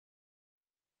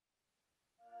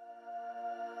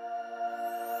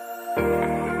PSLE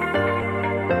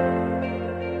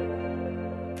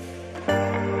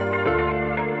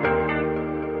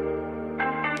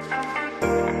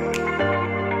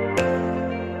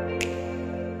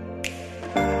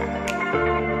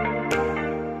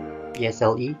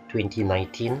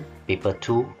 2019, Paper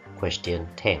 2, Question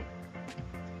 10.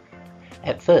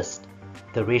 At first,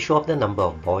 the ratio of the number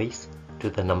of boys to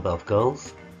the number of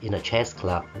girls in a chess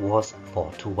club was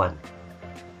 4:1.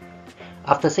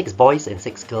 After 6 boys and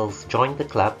 6 girls joined the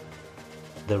club,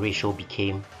 the ratio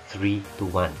became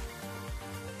 3:1.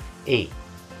 A.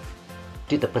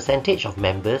 Did the percentage of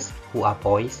members who are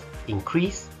boys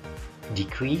increase,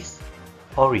 decrease,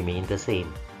 or remain the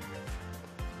same?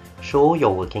 Show you're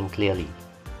working clearly.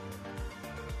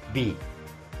 B.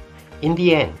 In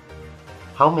the end,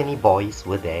 how many boys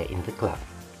were there in the club?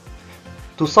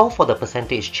 To solve for the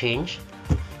percentage change,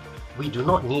 we do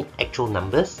not need actual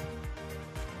numbers.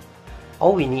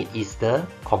 All we need is the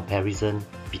comparison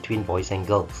between boys and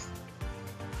girls.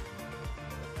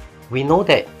 We know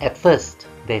that at first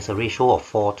there's a ratio of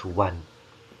 4:1.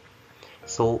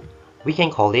 So we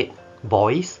can call it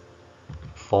boys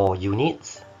 4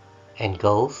 units and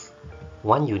girls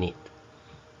 1 unit.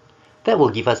 That will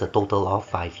give us a total of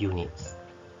 5 units.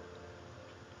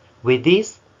 With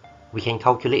this, we can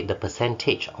calculate the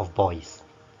percentage of boys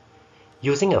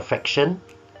using a fraction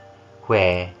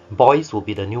where boys will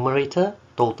be the numerator,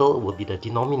 total will be the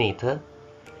denominator,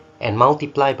 and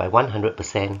multiply by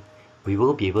 100%, we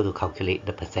will be able to calculate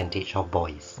the percentage of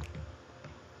boys.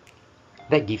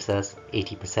 That gives us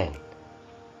 80%.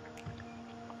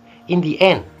 In the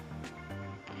end,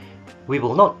 we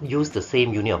will not use the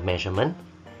same unit of measurement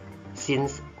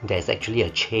since there's actually a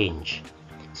change.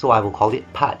 So I will call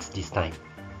it parts this time.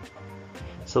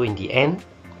 So in the end,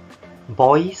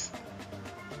 boys,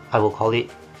 I will call it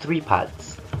 3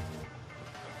 parts.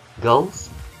 Girls,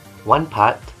 1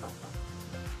 part.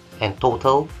 And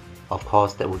total, of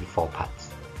course, that will be 4 parts.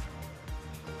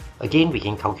 Again, we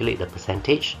can calculate the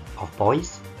percentage of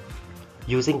boys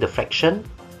using the fraction,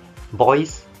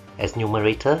 boys as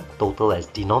numerator, total as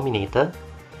denominator,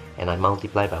 and I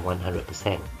multiply by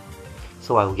 100%.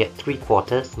 So I will get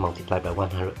 3/4 multiplied by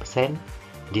 100%.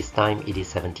 This time it is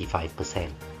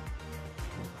 75%.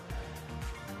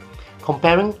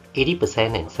 Comparing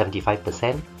 80% and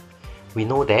 75%, we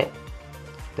know that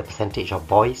the percentage of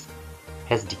boys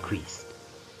has decreased.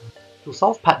 To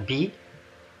solve part B,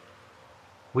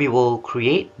 we will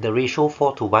create the ratio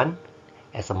 4:1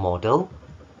 as a model.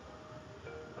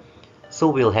 So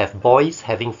we'll have boys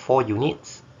having 4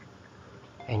 units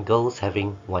and girls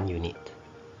having 1 unit.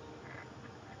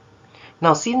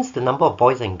 Now, since the number of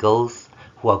boys and girls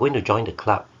who are going to join the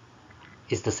club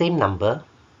is the same number,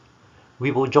 we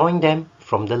will join them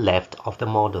from the left of the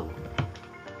model.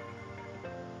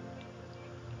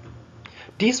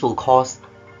 This will cause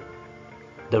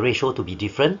the ratio to be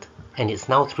different, and it's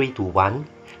now 3:1,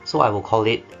 so I will call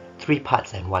it 3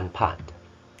 parts and 1 part.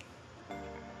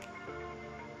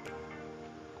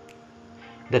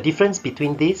 The difference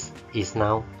between this is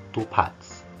now 2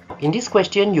 parts. In this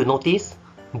question, you notice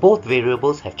both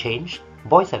variables have changed.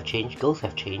 Boys have changed, girls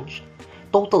have changed,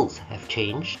 totals have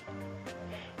changed.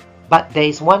 But there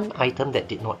is one item that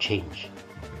did not change,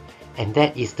 and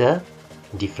that is the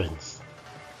difference.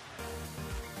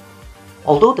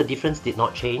 Although the difference did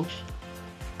not change,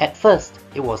 at first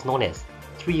it was known as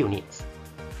 3 units.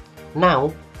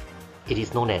 Now it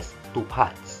is known as 2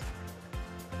 parts.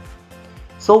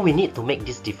 So we need to make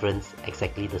this difference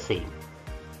exactly the same.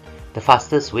 The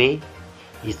fastest way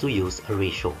is to use a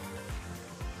ratio.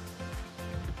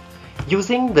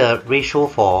 Using the ratio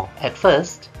for, at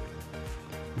first,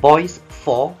 boys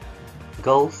 4,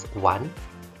 girls 1,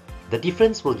 the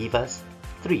difference will give us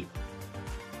 3.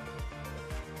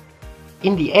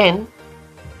 In the end,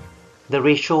 the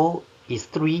ratio is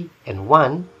 3 and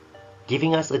 1,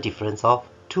 giving us a difference of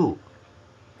 2.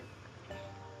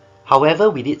 However,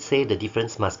 we did say the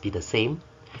difference must be the same,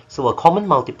 so a common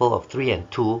multiple of 3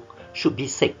 and 2 should be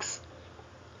 6.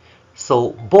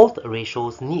 So both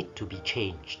ratios need to be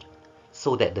changed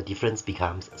so that the difference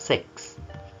becomes 6.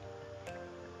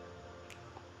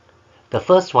 The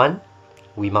first one,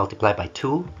 we multiply by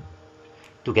 2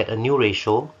 to get a new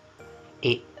ratio,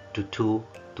 8 to 2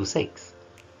 to 6.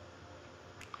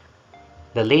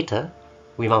 The later,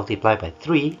 we multiply by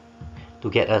 3 to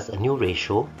get us a new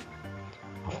ratio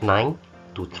of 9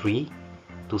 to 3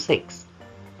 to 6.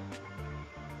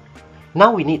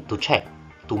 Now we need to check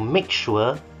to make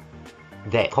sure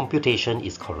that computation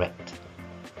is correct.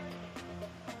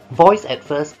 Boys at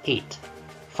first 8,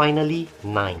 finally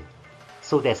 9,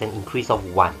 so there's an increase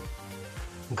of 1.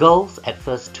 Girls at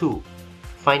first 2,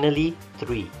 finally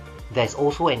 3, there's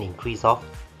also an increase of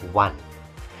 1.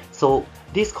 So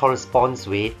this corresponds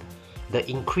with the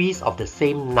increase of the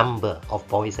same number of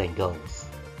boys and girls.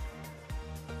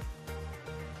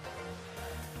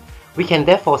 We can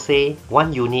therefore say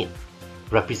 1 unit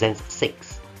represents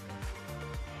 6.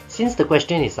 Since the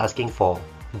question is asking for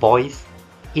boys,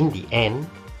 in the end,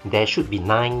 there should be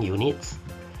 9 units.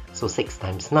 So 6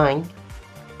 times 9,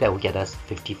 that will get us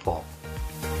 54.